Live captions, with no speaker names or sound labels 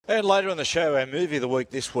And later in the show, our movie of the week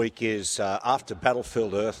this week is after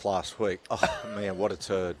Battlefield Earth last week. Oh, man, what a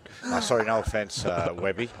turd. Sorry, no offence,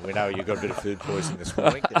 Webby. We know you got a bit of food poisoning this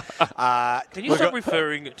morning. Can you stop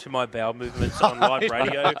referring to my bowel movements on live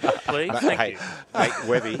radio, please? Thank you. Mate,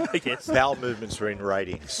 Webby, Yes. bowel movements are in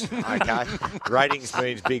ratings, okay? Ratings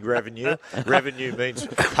means big revenue. Revenue means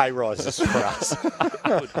pay rises for us.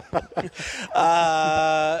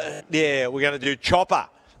 Yeah, we're going to do Chopper,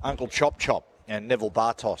 Uncle Chop Chop, and Neville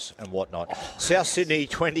Bartos and whatnot. South Sydney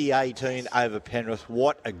 2018 over Penrith.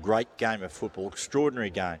 What a great game of football. Extraordinary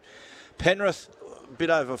game. Penrith, a bit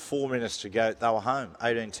over 4 minutes to go. They were home,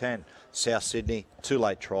 18-10. South Sydney, 2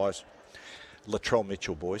 late tries. Latrell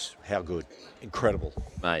Mitchell, boys. How good. Incredible.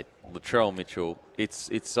 Mate, Latrell Mitchell, it's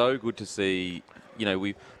so good to see. You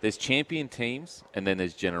know, there's champion teams and then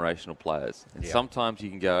there's generational players. And sometimes you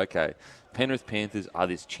can go, okay, Penrith Panthers are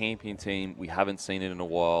this champion team. We haven't seen it in a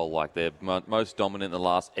while. Like, they're most dominant in the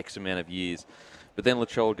last X amount of years. But then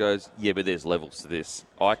Latrell goes, yeah, but there's levels to this.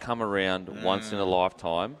 I come around once in a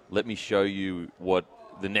lifetime. Let me show you what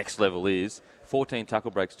the next level is. 14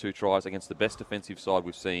 tackle breaks, 2 tries against the best defensive side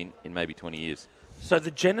we've seen in maybe 20 years. So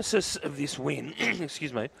the genesis of this win,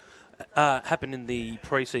 excuse me, happened in the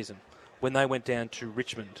pre-season when they went down to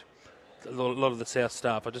Richmond. A lot of the South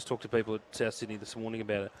staff, I just talked to people at South Sydney this morning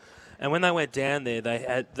about it. And when they went down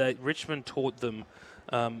there, Richmond taught them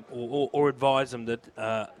or advised them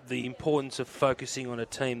that the importance of focusing on a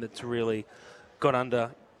team that's really got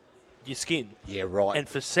under your skin. Yeah, right. And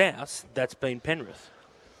for South, that's been Penrith,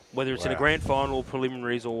 whether it's in a grand final or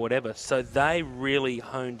preliminaries or whatever. So they really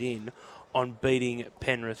honed in on beating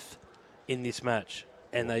Penrith in this match.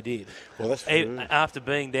 And they did. Well, that's true. After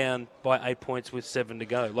being down by 8 points with 7 to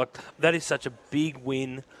go. Like, that is such a big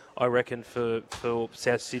win, I reckon, for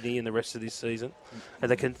South Sydney in the rest of this season.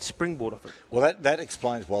 And they can springboard off it. Well, that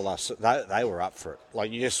explains why they were up for it.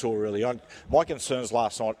 Like you just saw early on. My concerns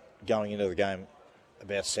last night going into the game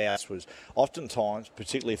about South was oftentimes,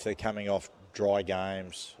 particularly if they're coming off dry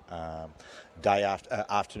games,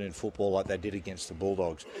 afternoon football like they did against the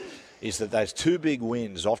Bulldogs, is that those 2 big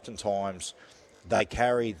wins oftentimes they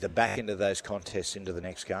carry the back end of those contests into the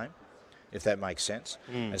next game, if that makes sense.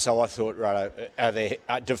 And so I thought, right,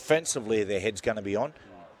 defensively their head's going to be on,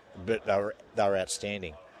 but they were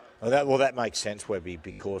outstanding. Well, that makes sense, Webby,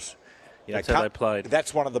 because that's how they played.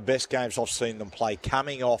 That's one of the best games I've seen them play,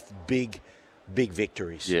 coming off big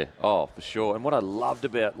victories. Yeah, for sure. And what I loved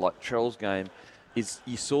about Trell's game is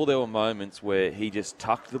you saw there were moments where he just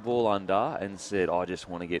tucked the ball under and said, I just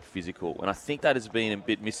want to get physical. And I think that has been a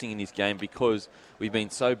bit missing in his game because we've been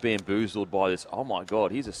so bamboozled by this, oh my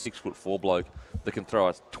God, he's a 6'4" bloke that can throw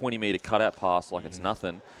a 20-metre cutout pass like it's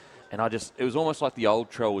nothing. And it was almost like the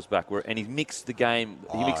old Trell was back, and he mixed the game.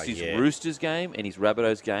 He mixed his Roosters game and his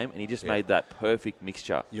Rabbitohs game, and he just made that perfect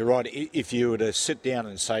mixture. You're right. If you were to sit down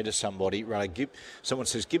and say to somebody, someone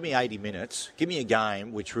says, give me 80 minutes, give me a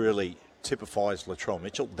game which really typifies Latrell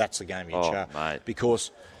Mitchell, that's the game you chose. Mate.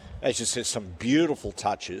 Because, as you said, some beautiful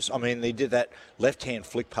touches. I mean, they did that left-hand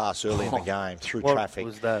flick pass early in the game through traffic.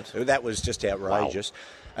 What was that? That was just outrageous. Wow.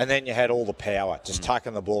 And then you had all the power, just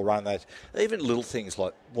tucking the ball, running that. Even little things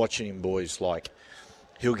like watching him, boys, like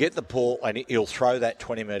he'll get the ball and he'll throw that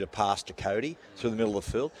 20-metre pass to Cody through the middle of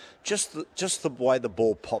the field. Just the way the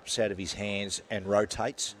ball pops out of his hands and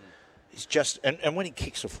rotates. It's just, and when he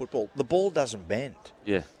kicks a football, the ball doesn't bend.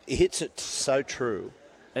 Yeah. He hits it so true.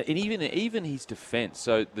 And even his defence.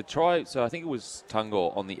 So the try, I think it was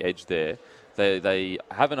Tungor on the edge there. They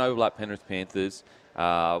have an overlap Penrith Panthers.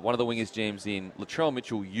 One of the wingers jams in. Latrell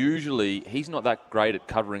Mitchell, usually, he's not that great at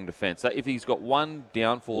covering defence. If he's got one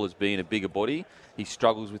downfall as being a bigger body, he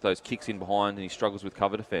struggles with those kicks in behind and he struggles with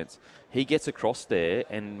cover defence. He gets across there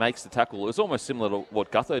and makes the tackle. It's almost similar to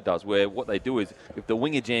what Gutho does, where what they do is if the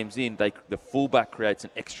winger jams in, the fullback creates an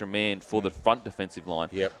extra man for the front defensive line.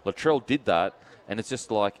 Yep. Latrell did that, and it's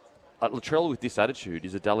just like Latrell with this attitude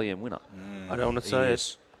is a Dally M winner. I don't want to say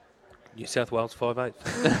it. New South Wales 5'8".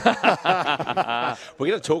 We're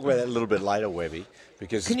going to talk about that a little bit later, Webby.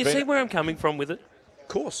 Because can you see where I'm coming from with it? Of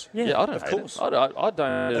course. Yeah, I don't. Of course, I don't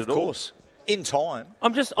of course. In time. I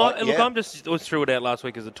was threw it out last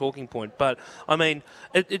week as a talking point, but I mean,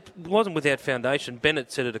 it wasn't without foundation.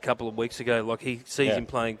 Bennett said it a couple of weeks ago. Like he sees him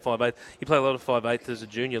playing 5'8". He played a lot of 5'8" as a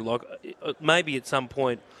junior. Like maybe at some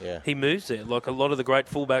point he moves there, like a lot of the great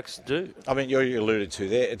fullbacks do. I mean, you alluded to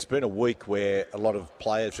there. It's been a week where a lot of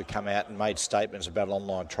players have come out and made statements about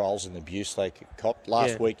online trials and the abuse they copped.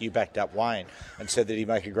 Last week, you backed up Wayne and said that he'd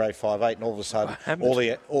make a great 5'8", and all of a sudden,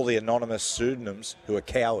 all the anonymous pseudonyms who are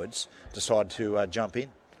cowards decide to jump in.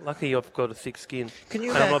 Lucky I've got a thick skin. Can you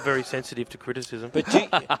and I'm imagine- not very sensitive to criticism. But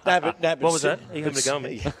but What was that? Are you having a go at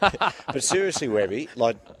me? But seriously, Webby,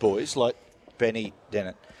 like boys, like Benny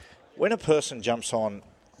Dennett, when a person jumps on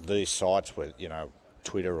these sites with,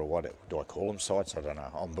 Twitter or what do I call them sites? I don't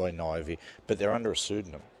know. I'm being naive here, but they're under a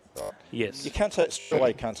pseudonym. Right? Yes. You can't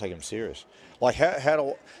take them serious. Like how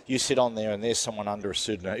do you sit on there and there's someone under a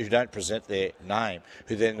pseudonym who don't present their name,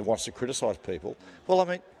 who then wants to criticise people? Well, I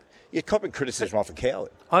mean, you're copying criticism off a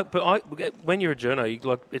coward. When you're a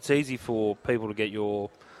journo, it's easy for people to get your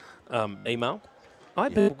email. I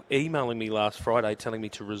had people emailing me last Friday telling me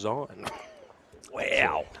to resign.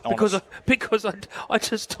 Wow. Because I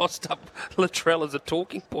just tossed up Latrell as a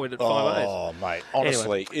talking point at 5 Oh, mate,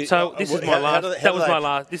 honestly. Anyway, so this is my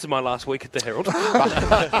last. This is my last week at the Herald.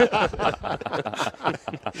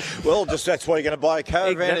 Well, that's why you're going to buy a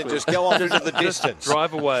caravan and just go off into the distance.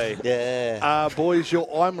 Drive away. Yeah. Boys, your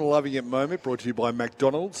I'm Loving It moment brought to you by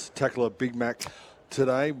McDonald's. Tackle a Big Mac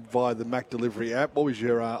today via the Mac Delivery app. What was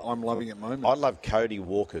your I'm Loving It moment? I love Cody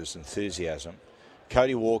Walker's enthusiasm.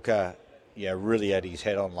 Cody Walker, really had his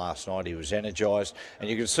head on last night. He was energised. And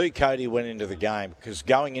you can see Cody went into the game because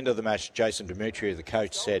going into the match, Jason Demetriou, the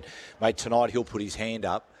coach, said, mate, tonight he'll put his hand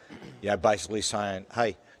up, basically saying,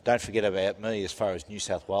 hey, don't forget about me as far as New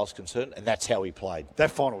South Wales is concerned. And that's how he played. That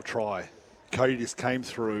final try, Cody just came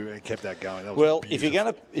through and kept that going. That was Well,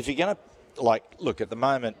 beautiful. if you're going to look at the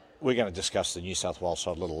moment, we're going to discuss the New South Wales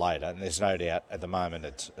side a little later, and there's no doubt at the moment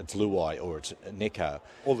it's Luai or it's Nico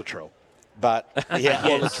or the Trell. But or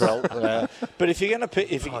Latrell. But if you're going to pick,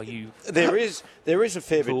 there is a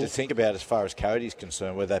fair bit to think about as far as Cody's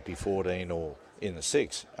concerned, whether that be 14 or in the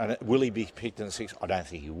 6. And will he be picked in the 6? I don't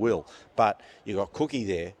think he will. But you got Cookie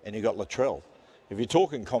there, and you got Latrell. If you're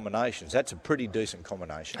talking combinations, that's a pretty decent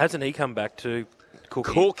combination. Hasn't he come back to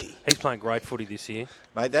Cookie? Cookie. He's playing great footy this year.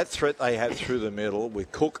 Mate, that threat they have through the middle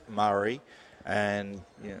with Cook, Murray, and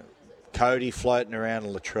Cody floating around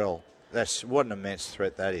and Latrell. What an immense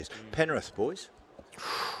threat that is. Penrith, boys. They're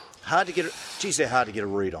hard to get a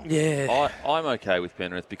read on. Yeah. I'm okay with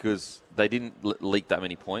Penrith because they didn't leak that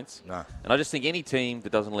many points. No. And I just think any team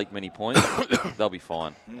that doesn't leak many points, they'll be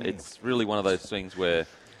fine. It's really one of those things where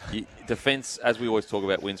defence, as we always talk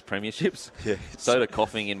about, wins premierships. Yeah. So do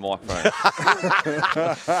coughing in microphones.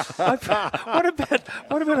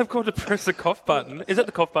 What about I've got to press the cough button? Is that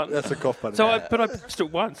the cough button? That's the cough button. So I pressed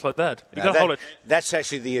it once like that. You've got to hold it. That's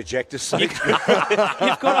actually the ejector seat. You've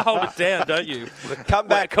got to hold it down, don't you? Come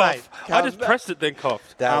back, cough. mate. I just pressed it, then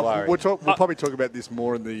coughed. Don't worry. We'll probably talk about this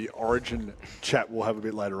more in the Origin chat we'll have a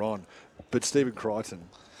bit later on. But Stephen Crichton,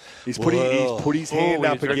 he's put his hand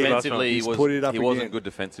up again. Defensively, He's put it up he wasn't again. good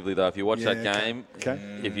defensively, though. If you watch that game,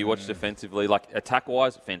 if you watch defensively, like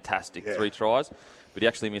attack-wise, fantastic, 3 tries. But he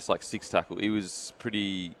actually missed like 6 tackles. He was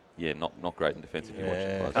pretty, not great in defence if you watch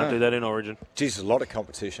it. Don't do that in Origin. Geez, there's a lot of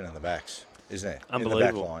competition in the backs, isn't there? Unbelievable.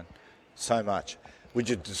 In the back line. So much. Would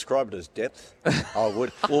you describe it as depth? I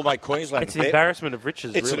would. All my Queensland. It's an embarrassment of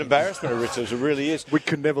riches, It's really. an embarrassment of riches. It really is. We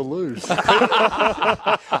could never lose.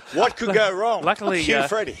 What could go wrong? Luckily, Cue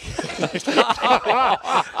Freddie.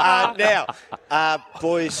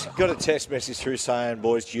 Boys, got a text message through saying,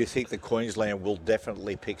 boys, do you think that Queensland will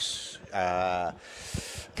definitely pick Kalen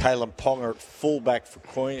Ponga at fullback for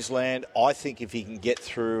Queensland? I think if he can get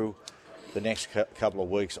through the next couple of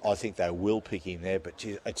weeks, I think they will pick him there. But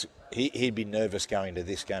he'd be nervous going into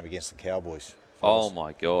this game against the Cowboys. Oh,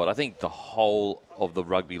 my God. I think the whole of the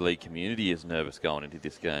rugby league community is nervous going into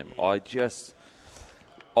this game.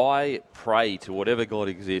 I pray to whatever God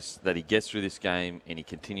exists that he gets through this game and he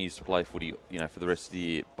continues to play footy, for the rest of the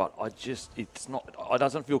year. But I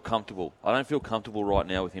doesn't feel comfortable. I don't feel comfortable right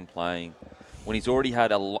now with him playing when he's already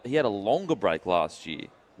had a longer break last year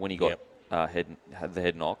when he got had the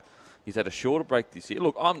head knock. He's had a shorter break this year.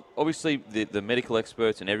 Look, I'm obviously the medical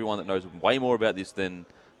experts and everyone that knows way more about this than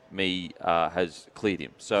me has cleared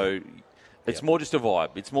him. So it's more just a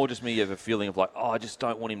vibe. It's more just me of a feeling of like, I just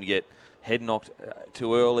don't want him to get head knocked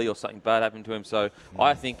too early or something bad happen to him. So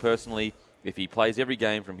I think personally, if he plays every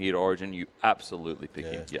game from here to Origin, you absolutely pick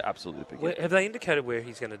him. You absolutely pick him. Have they indicated where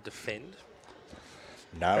he's going to defend?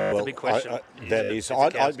 No, That's a big question.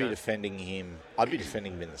 I'd be defending him. I'd be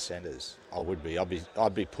defending him in the centres. I would be.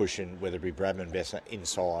 I'd be pushing whether it be Bradman Besser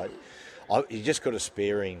inside. You just got a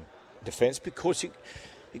sparing defence because you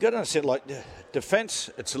got to understand, like defence.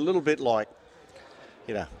 It's a little bit like,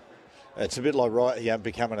 it's a bit like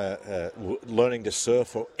becoming learning to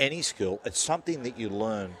surf or any skill. It's something that you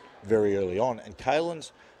learn very early on. And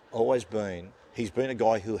Kalen's always been. He's been a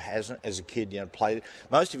guy who hasn't, as a kid, played.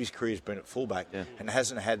 Most of his career has been at fullback and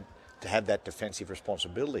hasn't had to have that defensive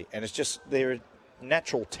responsibility. And it's just there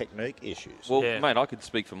natural technique issues. Well, Yeah. mate, I could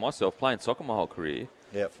speak for myself. Playing soccer my whole career,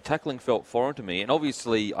 Yep. tackling felt foreign to me. And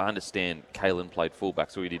obviously, I understand Kalen played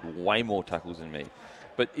fullback, so he did way more tackles than me.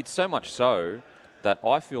 But it's so much so that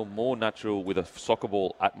I feel more natural with a soccer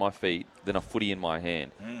ball at my feet than a footy in my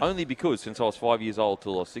hand. Only because since I was 5 years old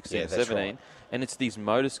till I was 16 Yeah, or that's 17, right. and it's these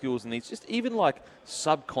motor skills and these just even like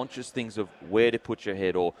subconscious things of where to put your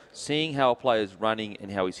head or seeing how a player's running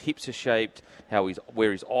and how his hips are shaped,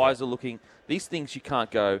 where his eyes are looking. These things you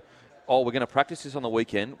can't go, oh, we're going to practice this on the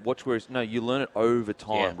weekend. Watch where it's... No, you learn it over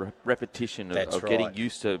time, Yeah. repetition That's of getting right.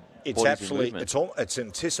 used to It's bodies absolutely, and movement. it's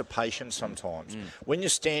anticipation sometimes. When you're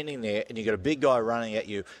standing there and you've got a big guy running at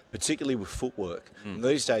you, particularly with footwork, and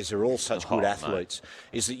these days they're all such good mate. athletes,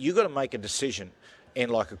 is that you've got to make a decision in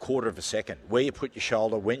like a quarter of a second, where you put your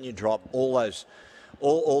shoulder, when you drop, all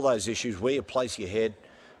those issues, where you place your head.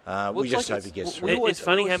 We it's just like hope he it's- gets we through. always- It's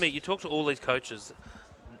funny, always- Hammy, you talk to all these coaches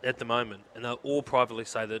at the moment, and they'll all privately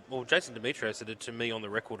say that, well, Jason Demetriou said it to me on the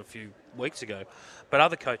record a few weeks ago, but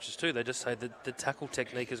other coaches too, they just say that the tackle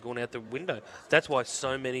technique has gone out the window. That's why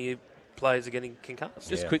so many players are getting concussed.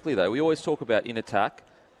 Just Yeah. quickly, though, we always talk about in attack,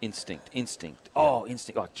 instinct. Oh,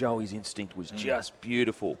 instinct. Oh, Joey's instinct was just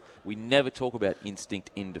beautiful. We never talk about instinct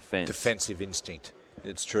in defence. Defensive instinct.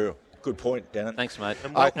 It's true. Good point, Denon. Thanks, mate.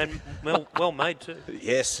 And well made too.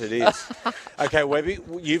 Yes, it is. Okay, Webby,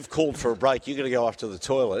 you've called for a break. You're going to go off to the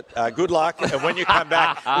toilet. Good luck. And when you come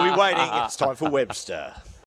back, we'll be waiting. It's time for Webster.